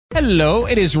Hello,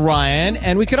 it is Ryan,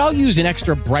 and we could all use an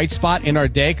extra bright spot in our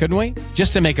day, couldn't we?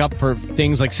 Just to make up for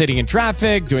things like sitting in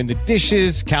traffic, doing the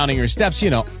dishes, counting your steps,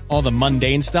 all the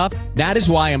mundane stuff. That is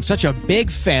why I'm such a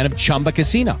big fan of Chumba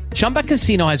Casino. Chumba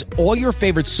Casino has all your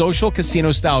favorite social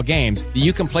casino-style games that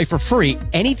you can play for free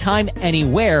anytime,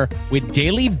 anywhere with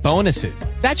daily bonuses.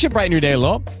 That should brighten your day a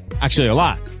little. Actually, a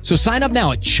lot. So sign up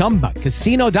now at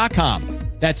ChumbaCasino.com.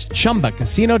 That's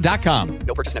ChumbaCasino.com.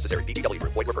 No purchase necessary. VGW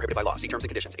Group. Void where prohibited by law. See terms and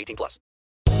conditions. 18+.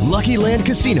 Lucky Land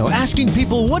Casino, asking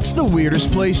people, what's the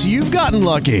weirdest place you've gotten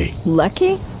lucky?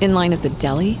 Lucky? In line at the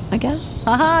deli, I guess?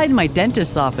 Aha, in my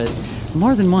dentist's office.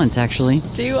 More than once, actually.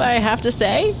 Do I have to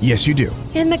say? Yes, you do.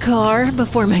 In the car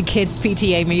before my kids'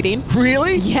 PTA meeting.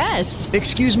 Really? Yes.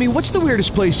 Excuse me, what's the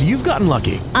weirdest place you've gotten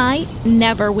lucky? I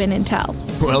never win and tell.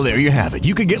 Well, there you have it.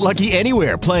 You can get lucky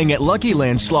anywhere, playing at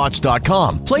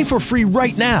LuckyLandSlots.com. Play for free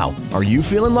right now. Are you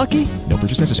feeling lucky? No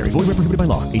purchase necessary. Void where prohibited by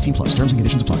law. 18+. Terms and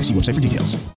conditions apply. See website for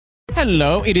details.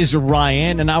 Hello, it is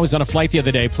Ryan, and I was on a flight the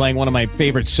other day playing one of my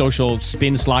favorite social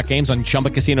spin slot games on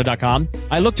ChumbaCasino.com.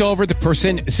 I looked over at the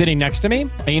person sitting next to me,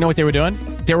 and you know what they were doing?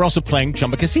 They were also playing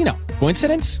Chumba Casino.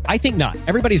 Coincidence? I think not.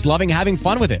 Everybody's loving having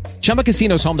fun with it. Chumba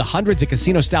Casino is home to hundreds of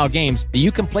casino-style games that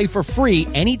you can play for free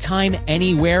anytime,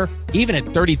 anywhere, even at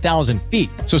 30,000 feet.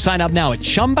 So sign up now at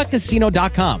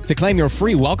ChumbaCasino.com to claim your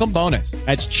free welcome bonus.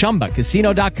 That's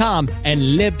ChumbaCasino.com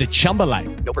and live the Chumba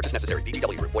life. No purchase necessary.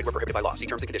 VGW Group. Void where prohibited by law. See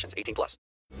terms and conditions. 18+.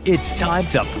 It's time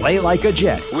to play like a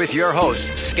Jet with your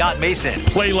host, Scott Mason.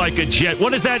 Play like a Jet.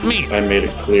 What does that mean? I made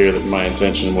it clear that my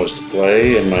intention was to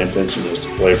play, and my intention was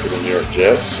to play for the New York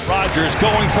Jets. Rodgers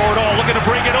going for it all, looking to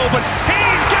bring it open.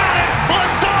 He's got it!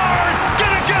 Lazard,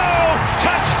 gonna go!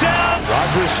 Touchdown!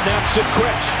 Rodgers snaps it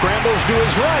quick, scrambles to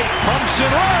his right, pumps and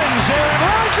runs. Aaron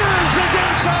Rodgers is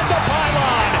inside the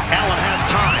pylon. Allen has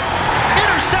time.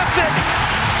 Intercepted!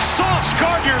 Sauce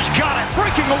Gardner's got it.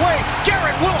 Breaking away.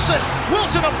 Garrett Wilson.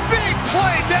 Wilson, a big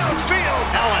play downfield.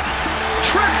 Allen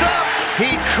tripped up.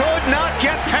 He could not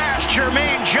get past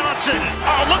Jermaine Johnson.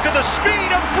 Oh, look at the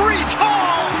speed of Breece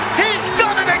Hall. He's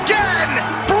done it again.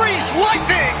 Breece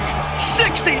Lightning.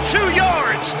 62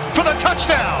 yards for the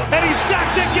touchdown. And he's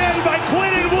sacked again by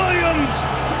Quinnen Williams.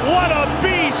 What a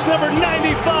beast, number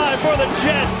 95 for the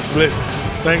Jets. Listen.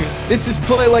 Thank you. This is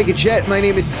Play Like a Jet. My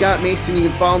name is Scott Mason. You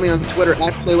can follow me on Twitter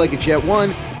at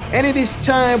PlayLikeAJet1. And it is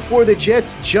time for the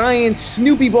Jets-Giants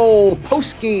Snoopy Bowl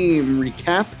postgame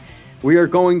recap. We are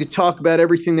going to talk about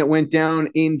everything that went down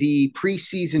in the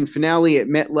preseason finale at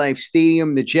MetLife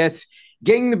Stadium. The Jets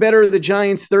getting the better of the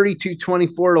Giants 32-24.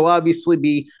 It'll obviously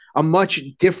be a much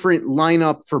different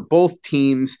lineup for both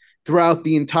teams throughout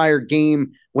the entire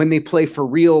game when they play for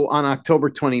real on October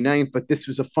 29th, but this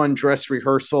was a fun dress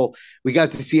rehearsal. We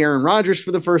got to see Aaron Rodgers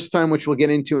for the first time, which we'll get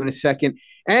into in a second.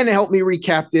 And to help me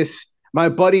recap this, my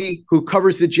buddy who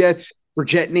covers the Jets for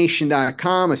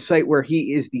JetNation.com, a site where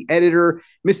he is the editor,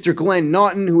 Mr. Glenn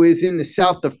Naughton, who is in the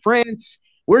south of France,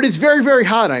 where it is very, very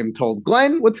hot, I'm told.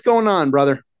 Glenn, what's going on,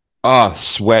 brother?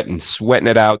 Sweating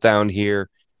it out down here.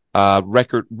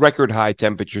 Record high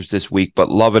temperatures this week, but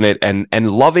loving it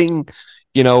and loving.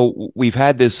 We've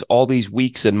had all these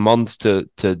weeks and months to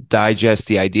digest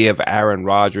the idea of Aaron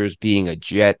Rodgers being a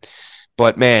Jet.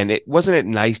 But man, wasn't it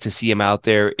nice to see him out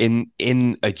there in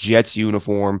a Jets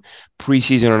uniform,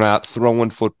 preseason or not, throwing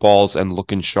footballs and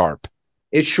looking sharp?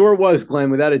 It sure was,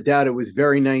 Glenn. Without a doubt, it was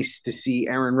very nice to see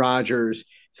Aaron Rodgers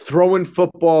throwing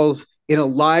footballs in a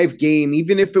live game,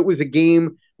 even if it was a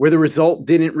game where the result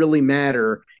didn't really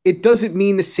matter. It doesn't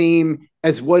mean the same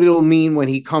as what it'll mean when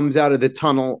he comes out of the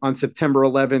tunnel on September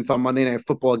 11th on Monday Night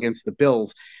Football against the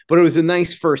Bills. But it was a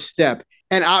nice first step.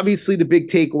 And obviously the big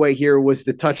takeaway here was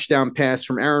the touchdown pass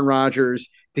from Aaron Rodgers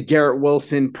to Garrett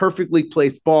Wilson. Perfectly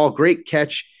placed ball. Great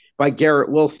catch by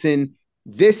Garrett Wilson.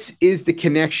 This is the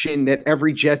connection that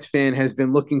every Jets fan has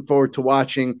been looking forward to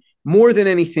watching more than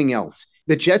anything else.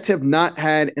 The Jets have not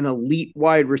had an elite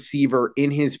wide receiver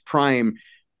in his prime,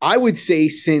 I would say,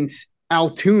 since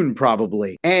Altoon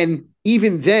probably. And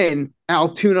even then,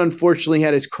 Altoon unfortunately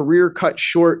had his career cut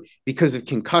short because of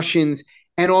concussions.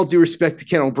 And all due respect to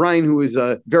Ken O'Brien, who is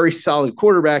a very solid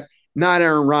quarterback, not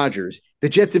Aaron Rodgers. The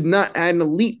Jets have not had an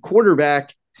elite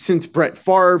quarterback since Brett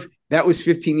Favre. That was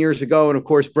 15 years ago. And of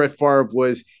course, Brett Favre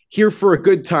was here for a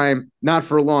good time, not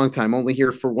for a long time, only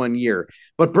here for 1 year.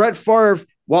 But Brett Favre,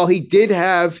 while he did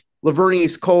have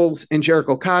Lavernius Coles and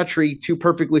Jericho Cotchery, two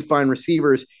perfectly fine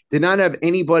receivers, did not have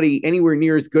anybody anywhere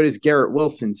near as good as Garrett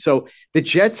Wilson. So the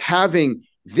Jets having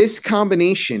this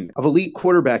combination of elite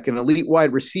quarterback and elite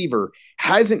wide receiver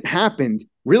hasn't happened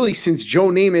really since Joe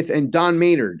Namath and Don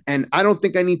Maynard. And I don't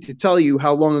think I need to tell you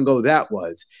how long ago that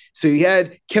was. So you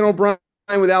had Ken O'Brien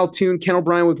with Al Toon, Kendall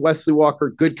Bryant with Wesley Walker,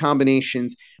 good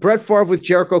combinations. Brett Favre with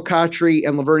Jericho Cotchery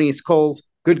and Lavernius Coles,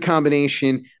 good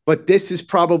combination. But this is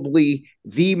probably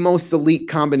the most elite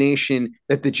combination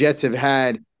that the Jets have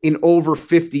had in over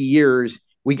 50 years.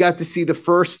 We got to see the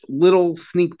first little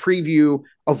sneak preview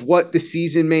of what the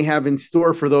season may have in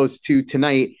store for those two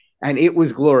tonight, and it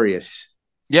was glorious.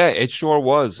 Yeah, it sure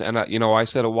was. And, I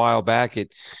said a while back,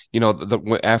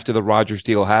 after the Rodgers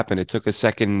deal happened, it took a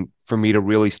second for me to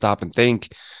really stop and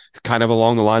think, kind of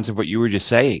along the lines of what you were just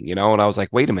saying, and I was like,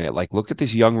 wait a minute, like, look at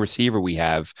this young receiver we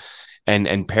have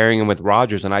and pairing him with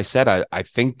Rodgers. And I said, I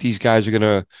think these guys are going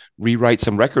to rewrite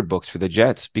some record books for the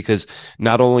Jets, because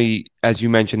not only, as you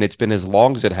mentioned, it's been as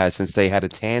long as it has since they had a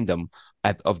tandem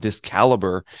of this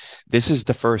caliber. This is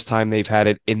the first time they've had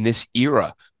it in this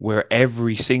era where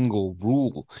every single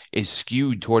rule is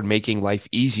skewed toward making life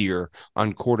easier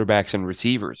on quarterbacks and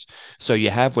receivers. So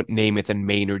you have what Namath and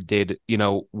Maynard did,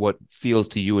 what feels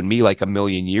to you and me like a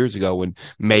million years ago, and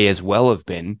may as well have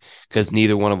been, because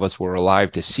neither one of us were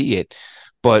alive to see it.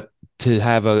 But to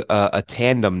have a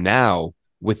tandem now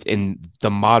within the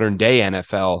modern day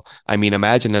NFL, I mean,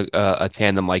 imagine a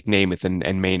tandem like Namath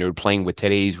and Maynard playing with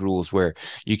today's rules, where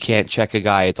you can't check a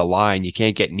guy at the line, you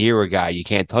can't get near a guy, you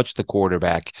can't touch the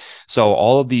quarterback. So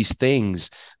all of these things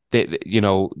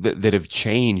that have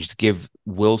changed give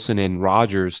Wilson and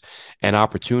Rodgers an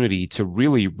opportunity to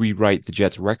really rewrite the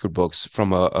Jets record books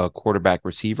from a quarterback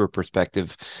receiver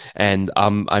perspective. And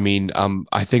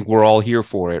I think we're all here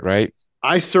for it, right?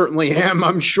 I certainly am.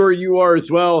 I'm sure you are as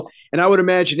well. And I would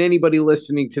imagine anybody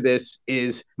listening to this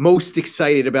is most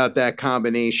excited about that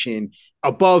combination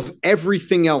above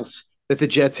everything else that the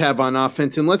Jets have on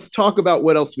offense. And let's talk about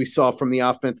what else we saw from the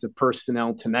offensive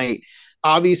personnel tonight.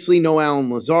 Obviously, no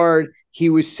Allen Lazard. He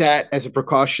was sat as a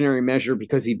precautionary measure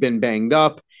because he'd been banged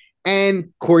up.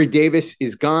 And Corey Davis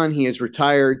is gone. He has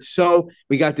retired. So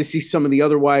we got to see some of the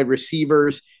other wide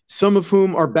receivers, some of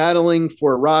whom are battling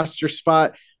for a roster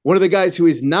spot. One of the guys who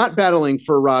is not battling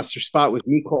for a roster spot was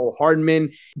Mecole Hardman.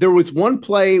 There was one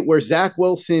play where Zach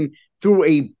Wilson threw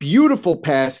a beautiful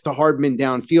pass to Hardman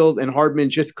downfield, and Hardman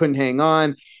just couldn't hang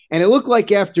on. And it looked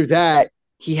like after that,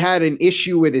 he had an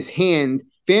issue with his hand.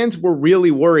 Fans were really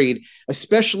worried,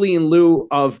 especially in lieu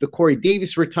of the Corey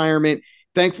Davis retirement.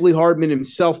 Thankfully, Hardman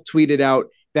himself tweeted out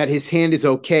that his hand is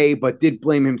okay, but did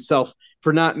blame himself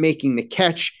for not making the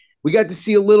catch. We got to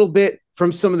see a little bit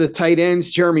from some of the tight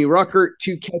ends. Jeremy Ruckert,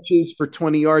 2 catches for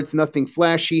 20 yards, nothing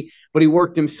flashy, but he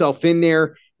worked himself in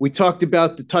there. We talked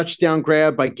about the touchdown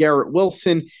grab by Garrett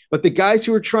Wilson, but the guys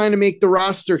who are trying to make the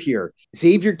roster here,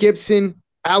 Xavier Gipson,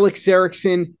 Alex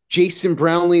Erickson, Jason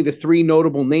Brownlee, the 3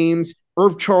 notable names,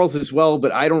 Irv Charles as well,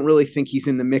 but I don't really think he's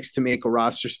in the mix to make a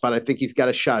roster spot. I think he's got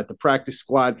a shot at the practice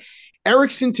squad.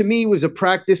 Erickson, to me, was a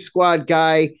practice squad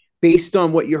guy based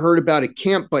on what you heard about at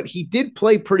camp, but he did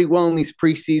play pretty well in these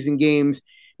preseason games.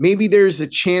 Maybe there's a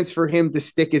chance for him to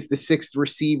stick as the 6th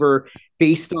receiver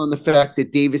based on the fact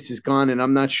that Davis is gone, and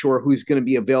I'm not sure who's going to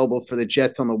be available for the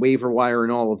Jets on the waiver wire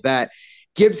and all of that.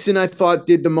 Gibson, I thought,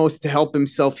 did the most to help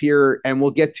himself here, and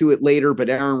we'll get to it later, but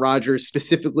Aaron Rodgers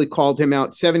specifically called him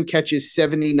out. 7 catches,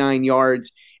 79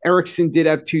 yards. Erickson did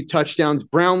have 2 touchdowns.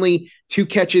 Brownlee, 2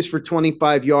 catches for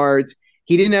 25 yards.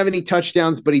 He didn't have any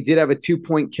touchdowns, but he did have a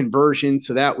 2-point conversion,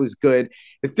 so that was good.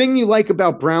 The thing you like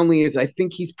about Brownlee is I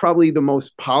think he's probably the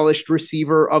most polished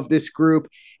receiver of this group,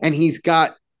 and he's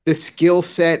got the skill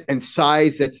set and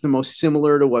size that's the most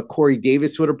similar to what Corey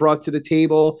Davis would have brought to the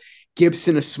table.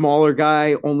 Gibson, a smaller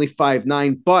guy, only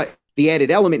 5'9", but the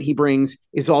added element he brings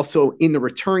is also in the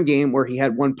return game, where he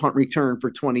had 1 punt return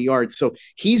for 20 yards. So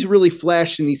he's really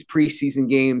flashed in these preseason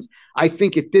games. I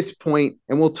think at this point,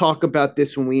 and we'll talk about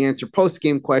this when we answer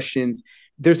post-game questions,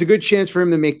 there's a good chance for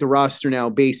him to make the roster now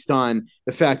based on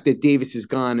the fact that Davis is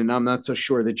gone, and I'm not so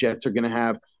sure the Jets are going to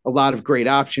have a lot of great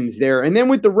options there. And then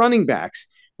with the running backs,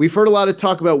 we've heard a lot of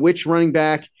talk about which running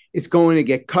back is going to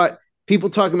get cut. People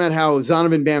talking about how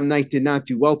Zonovan Bam Knight did not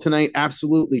do well tonight.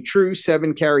 Absolutely true.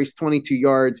 7 carries, 22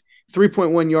 yards,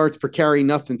 3.1 yards per carry,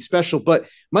 nothing special. But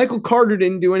Michael Carter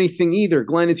didn't do anything either.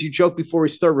 Glenn, as you joked before we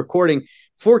start recording,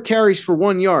 4 carries for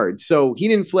 1 yard. So he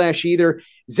didn't flash either.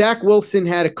 Zach Wilson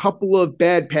had a couple of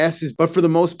bad passes, but for the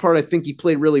most part, I think he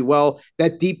played really well.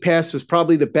 That deep pass was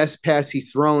probably the best pass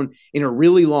he's thrown in a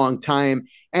really long time.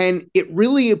 And it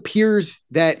really appears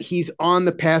that he's on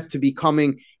the path to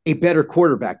becoming a better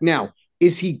quarterback. Now,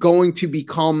 is he going to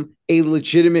become a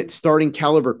legitimate starting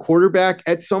caliber quarterback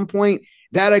at some point?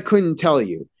 That I couldn't tell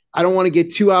you. I don't want to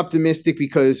get too optimistic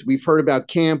because we've heard about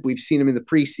camp. We've seen him in the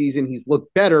preseason. He's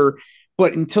looked better.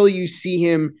 But until you see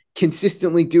him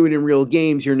consistently do it in real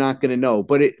games, you're not going to know.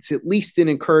 But it's at least an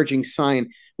encouraging sign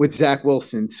with Zach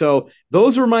Wilson. So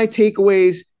those were my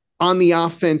takeaways on the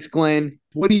offense, Glenn.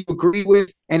 What do you agree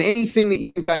with? And anything that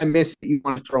you guys missed that you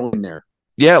want to throw in there?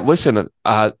 Yeah, listen,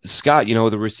 Scott,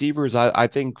 the receivers, I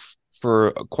think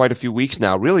for quite a few weeks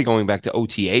now, really going back to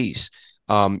OTAs,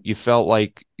 you felt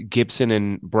like Gibson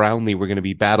and Brownlee were going to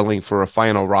be battling for a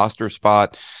final roster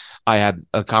spot. I had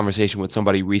a conversation with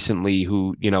somebody recently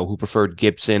who preferred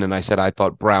Gibson, and I said I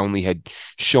thought Brownlee had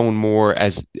shown more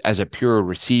as a pure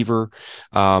receiver.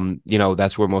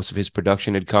 That's where most of his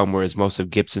production had come, whereas most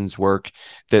of Gibson's work,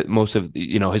 that most of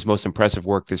his most impressive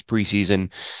work this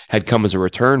preseason had come as a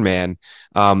return man.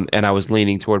 And I was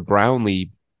leaning toward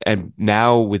Brownlee, and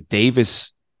now with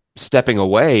Davis stepping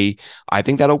away, I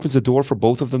think that opens the door for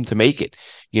both of them to make it.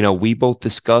 We both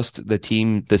discussed the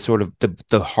team, the sort of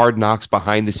the hard knocks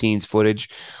behind the scenes footage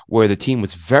where the team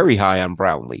was very high on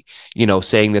Brownlee,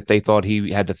 saying that they thought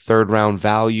he had the 3rd round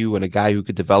value and a guy who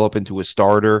could develop into a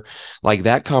starter. Like,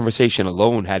 that conversation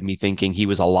alone had me thinking he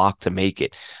was a lock to make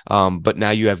it. But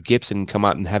now you have Gibson come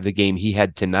out and have the game he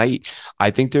had tonight.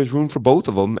 I think there's room for both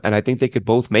of them, and I think they could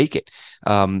both make it.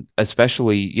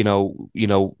 Especially,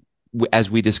 as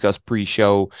we discussed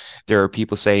pre-show, there are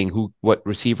people saying what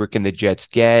receiver can the Jets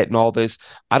get and all this.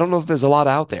 I don't know if there's a lot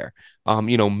out there.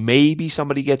 Maybe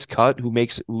somebody gets cut who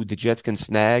the Jets can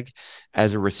snag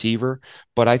as a receiver,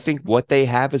 but I think what they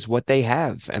have is what they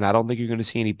have, and I don't think you're going to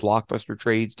see any blockbuster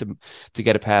trades to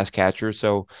get a pass catcher.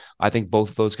 So I think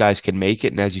both of those guys can make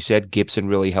it, and as you said, Gibson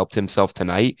really helped himself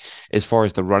tonight. As far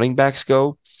as the running backs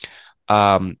go,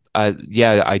 I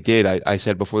did. I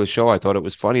said before the show, I thought it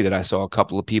was funny that I saw a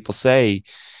couple of people say,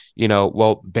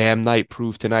 well, Bam Knight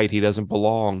proved tonight he doesn't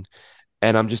belong.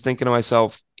 And I'm just thinking to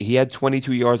myself, he had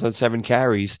 22 yards on 7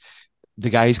 carries. The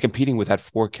guy he's competing with had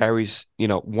 4 carries,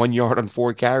 1 yard on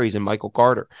 4 carries, and Michael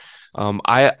Carter.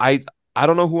 I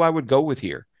don't know who I would go with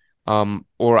here.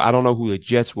 Or I don't know who the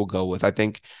Jets will go with. I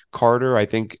think Carter,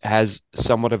 has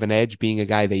somewhat of an edge being a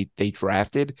guy they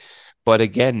drafted. But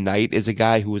again, Knight is a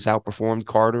guy who has outperformed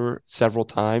Carter several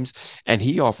times, and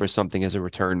he offers something as a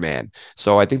return man.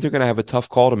 So I think they're going to have a tough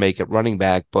call to make at running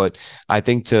back. But I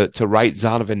think to write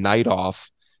Zonovan Knight off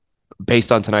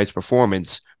based on tonight's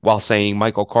performance while saying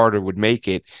Michael Carter would make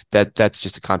it, that's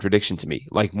just a contradiction to me.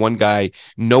 Like, one guy,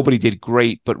 nobody did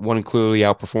great, but one clearly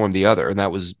outperformed the other, and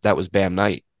that was Bam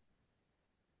Knight.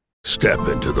 Step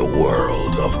into the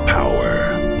world of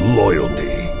power, loyalty,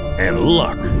 and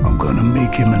luck. I'm gonna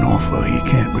make him an offer he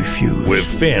can't refuse. With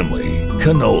family,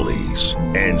 cannolis,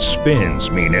 and spins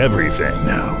mean everything.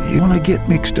 Now, you wanna get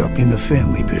mixed up in the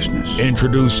family business.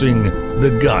 Introducing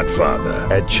The Godfather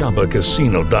at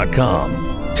ChumbaCasino.com.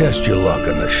 Test your luck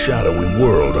in the shadowy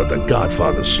world of The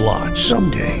Godfather slot.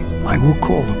 Someday, I will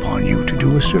call upon you to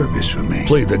do a service for me.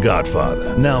 Play The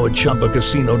Godfather now at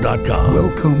ChumbaCasino.com.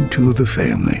 Welcome to the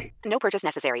family. No purchase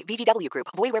necessary. VGW Group.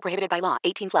 Void where prohibited by law.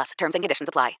 18+. Terms and conditions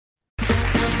apply.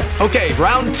 Okay,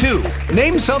 round 2.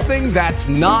 Name something that's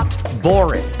not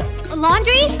boring. A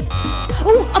laundry?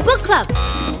 Ooh, a book club.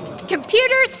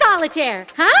 Computer solitaire,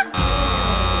 huh?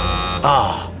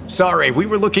 Ah, sorry. We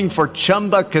were looking for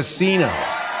Chumba Casino.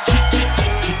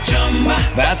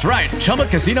 That's right.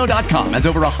 ChumbaCasino.com has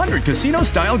over 100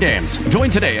 casino-style games.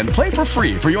 Join today and play for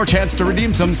free for your chance to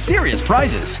redeem some serious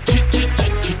prizes.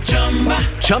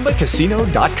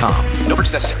 ChumbaCasino.com. No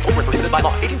purchase necessary. Void where prohibited by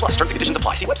law. 18+. Terms and conditions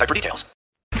apply. See website for details.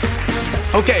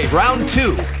 Okay, round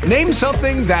 2. Name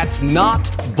something that's not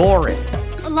boring.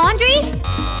 A laundry?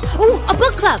 Ooh, a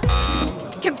book club.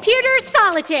 Computer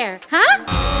solitaire, huh?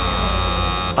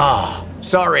 Ah,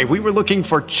 sorry. We were looking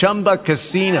for Chumba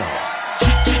Casino.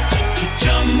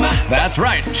 That's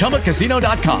right.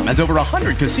 ChumbaCasino.com has over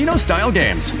 100 casino-style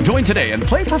games. Join today and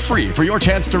play for free for your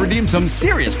chance to redeem some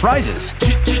serious prizes.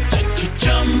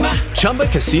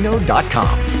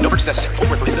 ChumbaCasino.com. No purchase necessary. Void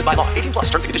where prohibited by law. 18+.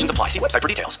 Terms and conditions apply. See website for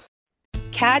details.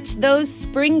 Catch those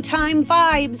springtime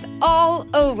vibes all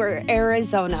over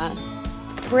Arizona.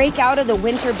 Break out of the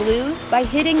winter blues by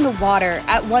hitting the water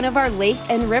at one of our lake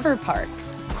and river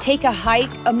parks. Take a hike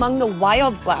among the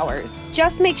wildflowers.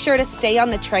 Just make sure to stay on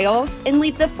the trails and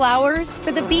leave the flowers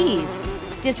for the bees.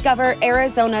 Discover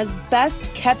Arizona's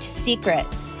best kept secret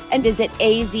and visit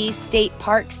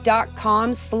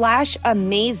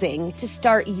azstateparks.com/amazing to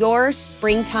start your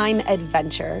springtime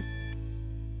adventure.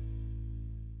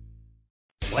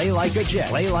 Play like a Jet.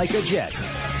 Play like a Jet.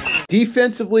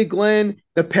 Defensively, Glenn,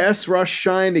 the pass rush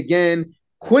shined again.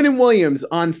 Quinnen Williams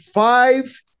on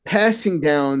 5 passing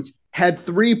downs had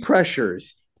 3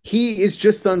 pressures. He is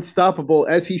just unstoppable.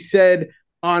 As he said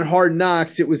on Hard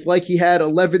Knocks, it was like he had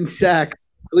 11 sacks,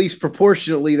 at least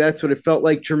proportionately. That's what it felt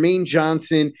like. Jermaine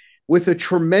Johnson with a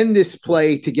tremendous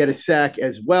play to get a sack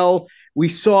as well. We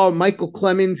saw Michael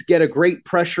Clemens get a great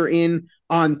pressure in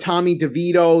on Tommy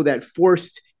DeVito that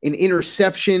forced an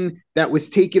interception that was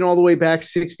taken all the way back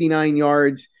 69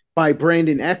 yards by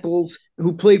Brandon Eccles,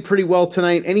 who played pretty well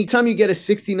tonight. Anytime you get a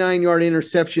 69-yard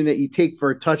interception that you take for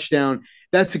a touchdown,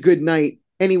 that's a good night.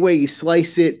 Any way you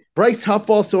slice it. Bryce Huff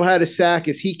also had a sack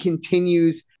as he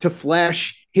continues to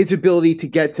flash his ability to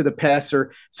get to the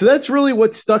passer. So that's really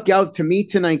what stuck out to me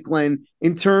tonight, Glenn,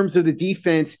 in terms of the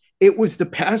defense. It was the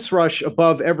pass rush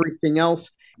above everything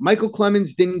else. Michael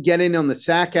Clemens didn't get in on the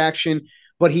sack action,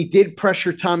 but he did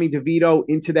pressure Tommy DeVito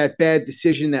into that bad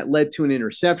decision that led to an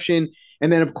interception.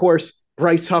 And then, of course,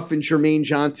 Bryce Huff and Jermaine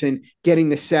Johnson getting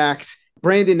the sacks.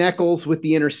 Brandon Eccles with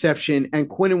the interception, and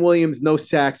Quinnen Williams, no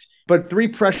sacks, but 3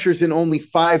 pressures and only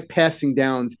 5 passing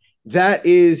downs. That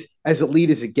is as elite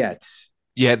as it gets.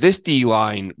 Yeah, this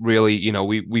D-line really,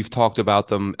 we've talked about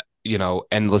them,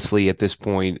 endlessly at this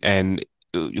point, and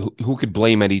who could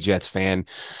blame any Jets fan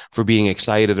for being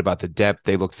excited about the depth?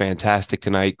 They looked fantastic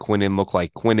tonight. Quinnen looked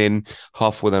like Quinnen.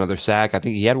 Huff with another sack. I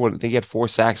think he had one. I think he had 4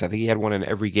 sacks. I think he had one in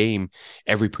every game,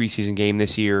 every preseason game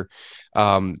this year.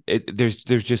 There's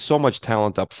just so much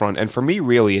talent up front, and for me,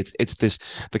 really, it's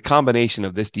the combination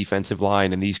of this defensive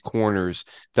line and these corners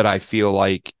that I feel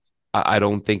like I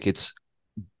don't think it's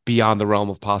beyond the realm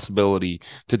of possibility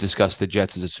to discuss the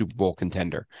Jets as a Super Bowl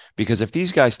contender. Because if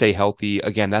these guys stay healthy,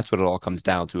 again, that's what it all comes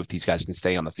down to, if these guys can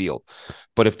stay on the field.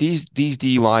 But if these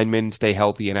D linemen stay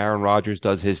healthy and Aaron Rodgers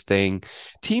does his thing,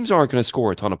 teams aren't going to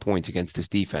score a ton of points against this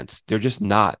defense. They're just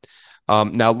not.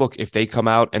 Now, look, if they come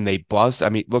out and they bust, I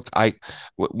mean, look,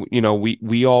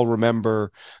 we all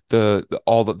remember the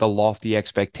lofty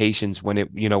expectations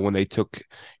when they took,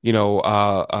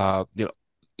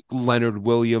 Leonard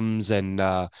Williams and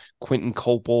Quentin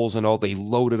Coples and all. They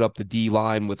loaded up the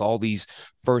D-line with all these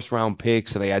first-round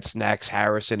picks. So they had Snacks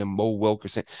Harrison and Mo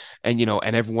Wilkerson. And,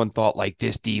 and everyone thought, like,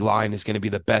 this D-line is going to be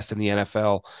the best in the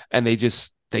NFL. And they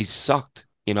sucked.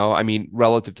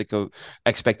 Relative to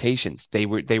expectations, they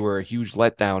were a huge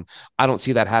letdown. I don't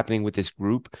see that happening with this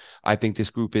group. I think this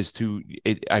group is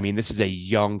this is a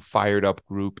young, fired up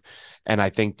group. And I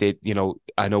think that,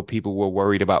 I know people were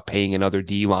worried about paying another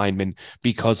D lineman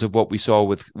because of what we saw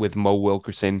with Mo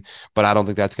Wilkerson, but I don't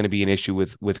think that's going to be an issue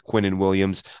with Quinnen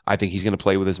Williams. I think he's going to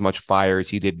play with as much fire as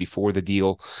he did before the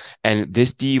deal. And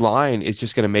this D line is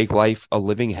just going to make life a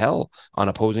living hell on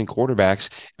opposing quarterbacks.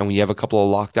 And when you have a couple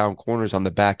of lockdown corners on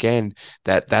the back end,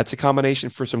 that's a combination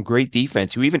for some great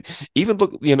defense. You even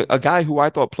look, a guy who I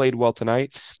thought played well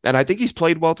tonight, and I think he's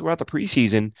played well throughout the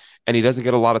preseason, and he doesn't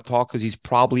get a lot of talk because he's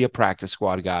probably a practice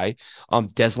squad guy.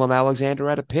 Deslin Alexander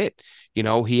at a Pitt.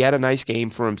 He had a nice game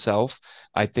for himself,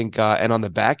 I think, and on the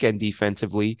back end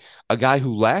defensively, a guy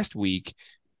who last week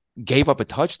gave up a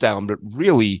touchdown, but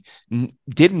really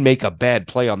didn't make a bad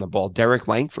play on the ball. Derek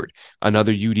Langford,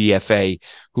 another UDFA,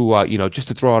 who, just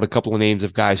to throw out a couple of names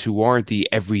of guys who aren't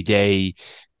the everyday,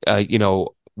 guys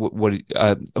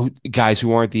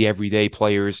who aren't the everyday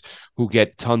players who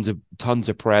get tons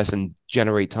of press and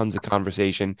generate tons of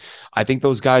conversation. I think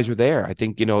those guys are there. I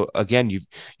think, again,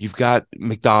 you've got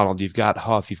McDonald, you've got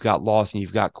Huff, you've got Lawson,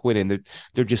 you've got Quinnen.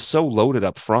 They're just so loaded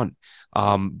up front.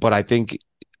 But I think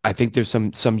there's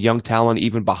some young talent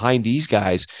even behind these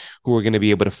guys who are going to be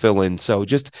able to fill in. So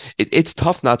just it's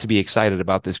tough not to be excited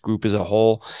about this group as a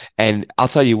whole. And I'll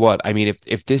tell you what, I mean,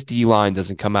 if this D line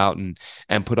doesn't come out and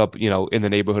put up, in the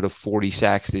neighborhood of 40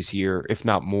 sacks this year, if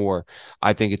not more,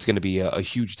 I think it's going to be a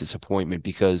huge disappointment,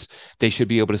 because they should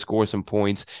be able to score some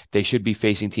points. They should be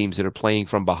facing teams that are playing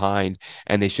from behind,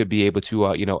 and they should be able to,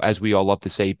 as we all love to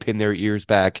say, pin their ears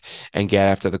back and get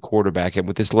after the quarterback. And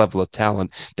with this level of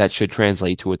talent, that should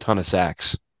translate to a ton of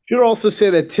sacks. Should also say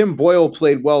that Tim Boyle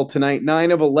played well tonight.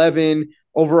 9 of 11,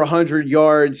 over 100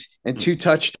 yards and 2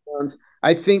 touchdowns.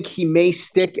 I think he may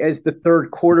stick as the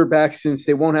third quarterback, since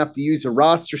they won't have to use a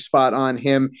roster spot on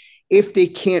him if they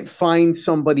can't find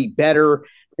somebody better.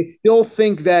 I still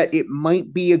think that it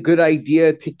might be a good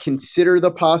idea to consider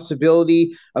the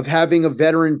possibility of having a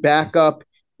veteran backup.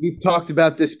 We've talked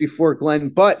about this before, Glenn,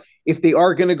 but if they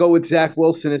are going to go with Zach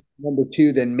Wilson as number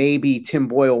 2, then maybe Tim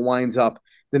Boyle winds up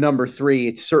the number 3.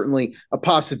 It's certainly a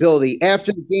possibility.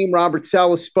 After the game, Robert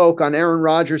Saleh spoke on Aaron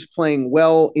Rodgers playing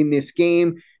well in this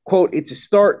game. Quote, "It's a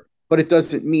start, but it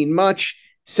doesn't mean much."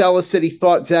 Saleh said he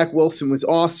thought Zach Wilson was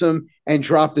awesome and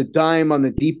dropped a dime on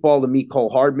the deep ball to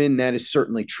Mecole Hardman. That is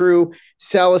certainly true.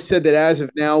 Saleh said that as of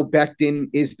now, Becton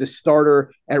is the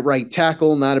starter at right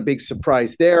tackle. Not a big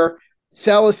surprise there.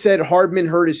 Saleh said Hardman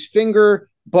hurt his finger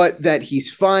but that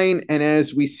he's fine. And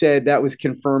as we said, that was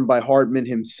confirmed by Hardman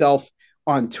himself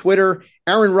on Twitter.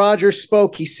 Aaron Rodgers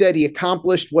spoke. He said he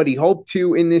accomplished what he hoped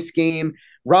to in this game.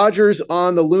 Rodgers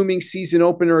on the looming season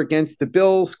opener against the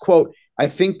Bills, quote, "I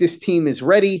think this team is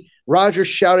ready." Rodgers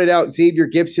shouted out Xavier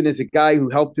Gipson as a guy who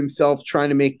helped himself trying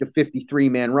to make the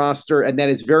 53-man roster. And that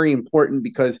is very important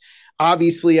because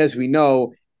obviously, as we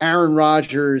know, Aaron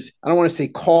Rodgers, I don't want to say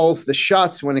calls the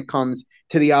shots when it comes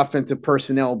to the offensive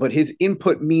personnel, but his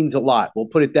input means a lot. We'll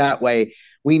put it that way.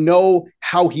 We know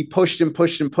how he pushed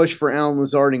for Allen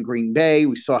Lazard in Green Bay.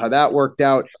 We saw how that worked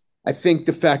out. I think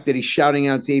the fact that he's shouting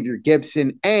out Xavier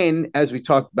Gipson, and as we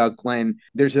talked about, Glenn,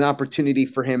 there's an opportunity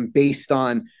for him based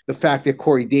on the fact that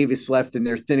Corey Davis left and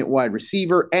they're thin at wide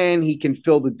receiver, and he can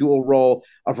fill the dual role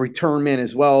of return man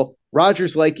as well.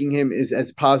 Rodgers liking him is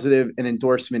as positive an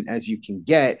endorsement as you can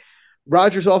get.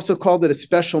 Rodgers also called it a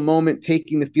special moment,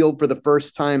 taking the field for the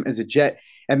first time as a Jet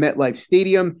at MetLife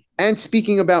Stadium. And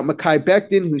speaking about Mekhi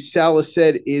Becton, who Salah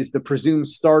said is the presumed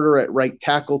starter at right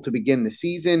tackle to begin the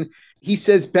season, he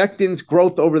says Becton's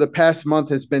growth over the past month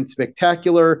has been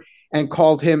spectacular and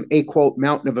called him a, quote,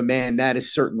 mountain of a man. That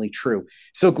is certainly true.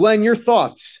 So, Glenn, your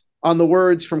thoughts on the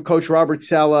words from Coach Robert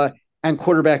Saleh and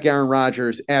quarterback Aaron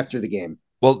Rodgers after the game?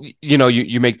 Well,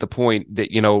 you make the point that,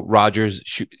 Rodgers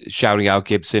shouting out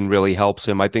Gipson really helps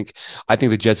him. I think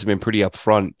the Jets have been pretty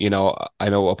upfront. I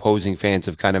know opposing fans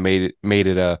have kind of made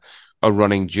it a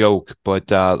running joke,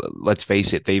 but let's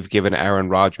face it, they've given Aaron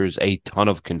Rodgers a ton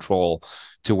of control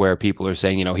to where people are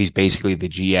saying, he's basically the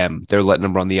GM. They're letting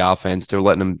him run the offense. They're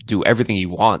letting him do everything he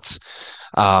wants.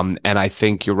 And I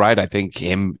think you're right. I think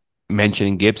him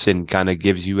mentioning Gipson kind of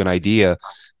gives you an idea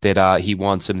that he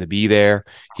wants him to be there.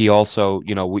 He also,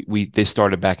 this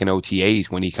started back in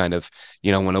OTAs when he kind of,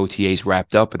 when OTAs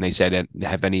wrapped up and they said,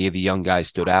 have any of the young guys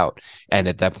stood out? And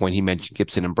at that point, he mentioned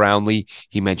Gipson and Brownlee.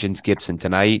 He mentions Gipson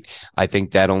tonight. I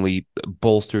think that only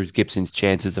bolsters Gipson's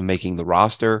chances of making the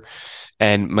roster.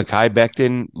 And Mekhi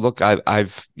Becton, look,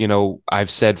 I've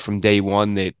said from day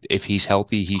one that if he's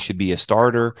healthy, he should be a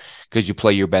starter because you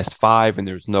play your best five, and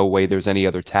there's no way there's any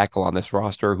other tackle on this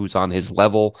roster who's on his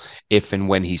level if and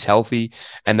when he's healthy.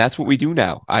 And that's what we do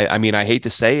now. I mean, I hate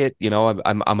to say it,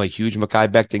 I'm a huge Mekhi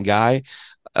Becton guy.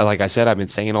 Like I said, I've been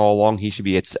saying all along he should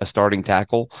be a starting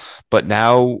tackle, but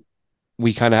now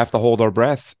we kind of have to hold our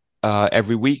breath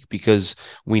every week because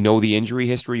we know the injury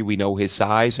history, we know his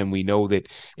size, and we know that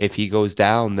if he goes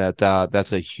down,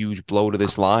 that's a huge blow to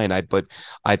this line. But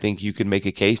I think you can make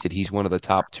a case that he's one of the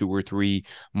top 2 or 3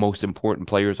 most important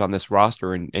players on this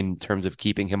roster in terms of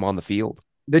keeping him on the field.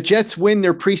 The Jets win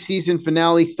their preseason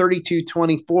finale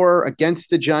 32-24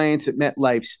 against the Giants at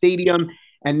MetLife Stadium.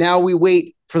 And now we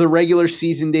wait for the regular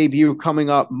season debut coming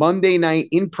up Monday night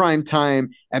in prime time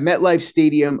at MetLife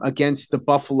Stadium against the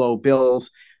Buffalo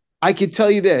Bills. I can tell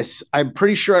you this, I'm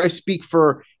pretty sure I speak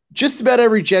for just about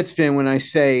every Jets fan when I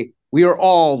say we are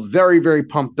all very, very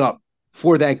pumped up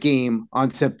for that game on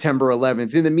September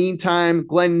 11th. In the meantime,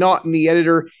 Glenn Naughton, the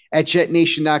editor at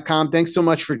JetNation.com, thanks so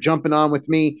much for jumping on with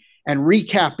me and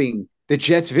recapping the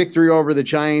Jets' victory over the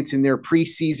Giants in their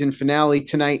preseason finale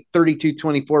tonight,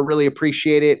 32-24. Really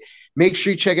appreciate it. Make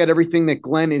sure you check out everything that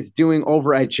Glenn is doing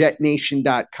over at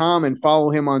JetNation.com and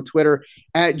follow him on Twitter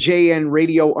at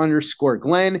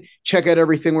JNRadio_Glenn. Check out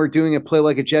everything we're doing at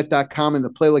PlayLikeAJet.com and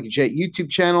the Play Like a Jet YouTube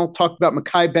channel. Talked about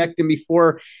Mekhi Becton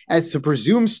before as the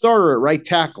presumed starter at right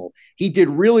tackle. He did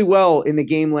really well in the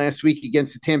game last week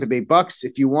against the Tampa Bay Bucks.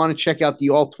 If you want to check out the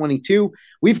All-22,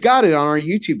 we've got it on our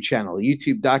YouTube channel,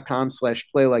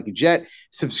 youtube.com/PlayLikeAJet.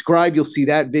 Subscribe. You'll see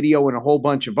that video and a whole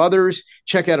bunch of others.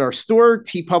 Check out our store,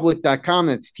 teepublic.com.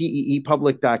 That's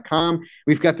teepublic.com.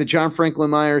 We've got the John Franklin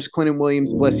Myers, Quentin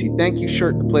Williams, Bless You, Thank You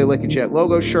shirt, the Play Like a Jet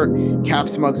logo shirt,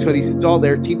 caps, mugs, hoodies. It's all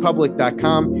there,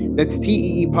 teepublic.com. That's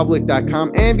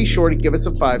teepublic.com. And be sure to give us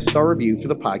a 5-star review for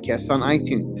the podcast on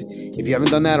iTunes if you haven't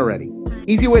done that already.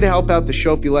 Easy way to help out the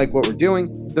show if you like what we're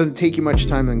doing. Doesn't take you much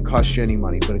time and cost you any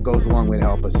money, but it goes a long way to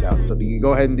help us out. So if you can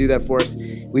go ahead and do that for us,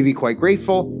 we'd be quite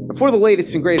grateful. And for the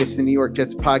latest and greatest in New York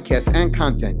Jets podcasts and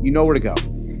content, you know where to go.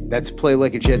 That's Play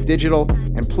Like a Jet Digital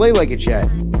and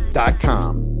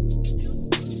PlayLikeAJet.com.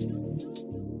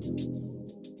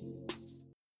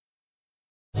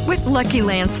 With Lucky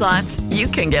Land Slots, you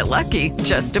can get lucky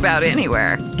just about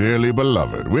anywhere. Dearly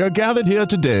beloved, we are gathered here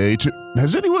today to...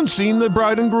 Has anyone seen the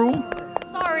bride and groom?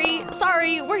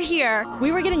 Sorry, we're here.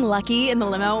 We were getting lucky in the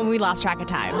limo and we lost track of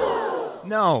time.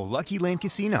 No, Lucky Land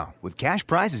Casino, with cash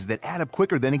prizes that add up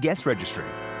quicker than a guest registry.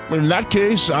 In that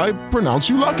case, I pronounce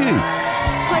you lucky.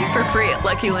 Play for free at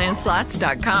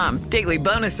LuckyLandSlots.com. Daily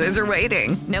bonuses are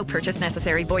waiting. No purchase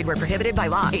necessary. Void where prohibited by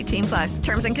law. 18+.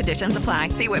 Terms and conditions apply.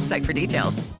 See website for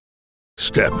details.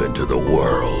 Step into the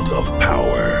world of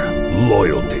power,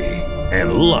 loyalty,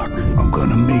 and luck. I'm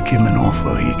gonna make him an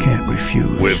offer he can't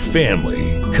refuse. With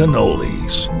family,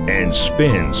 cannolis, and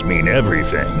spins mean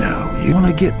everything. Now, you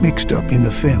wanna get mixed up in the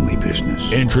family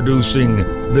business. Introducing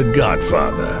The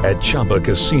Godfather at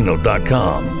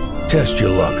ChumbaCasino.com. Test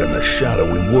your luck in the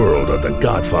shadowy world of The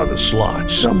Godfather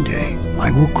slot. Someday, I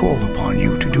will call upon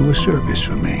you to do a service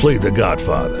for me. Play The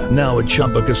Godfather now at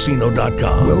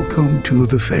ChumbaCasino.com. Welcome to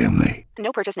the family.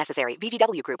 No purchase necessary.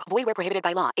 VGW Group. Void where prohibited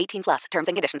by law. 18+. Terms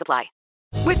and conditions apply.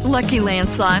 With Lucky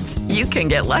Land Slots, you can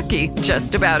get lucky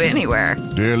just about anywhere.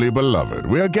 Dearly beloved,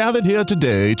 we are gathered here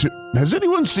today to... Has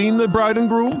anyone seen the bride and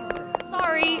groom?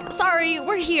 Sorry,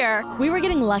 we're here. We were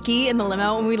getting lucky in the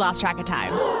limo and we lost track of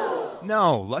time.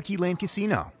 No, Lucky Land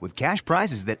Casino, with cash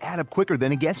prizes that add up quicker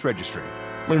than a guest registry.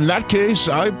 In that case,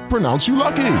 I pronounce you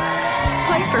lucky.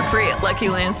 Play for free at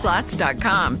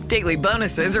LuckyLandSlots.com. Daily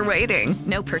bonuses are waiting.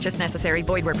 No purchase necessary.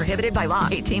 Void where prohibited by law.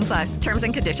 18+. Terms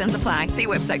and conditions apply. See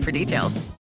website for details.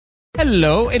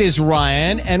 Hello, it is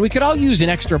Ryan, and we could all use an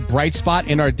extra bright spot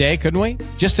in our day, couldn't we?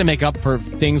 Just to make up for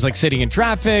things like sitting in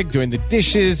traffic, doing the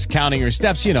dishes, counting your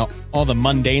steps, you know, all the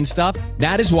mundane stuff.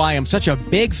 That is why I'm such a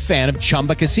big fan of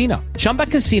Chumba Casino. Chumba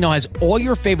Casino has all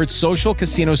your favorite social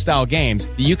casino-style games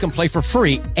that you can play for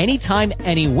free anytime,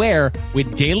 anywhere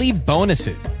with daily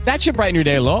bonuses. That should brighten your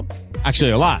day a little. Actually,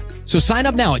 a lot. So sign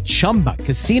up now at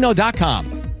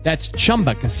ChumbaCasino.com. That's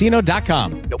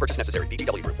ChumbaCasino.com. No purchase necessary.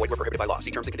 VGW Group. Void where prohibited by law. See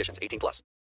terms and conditions. 18+.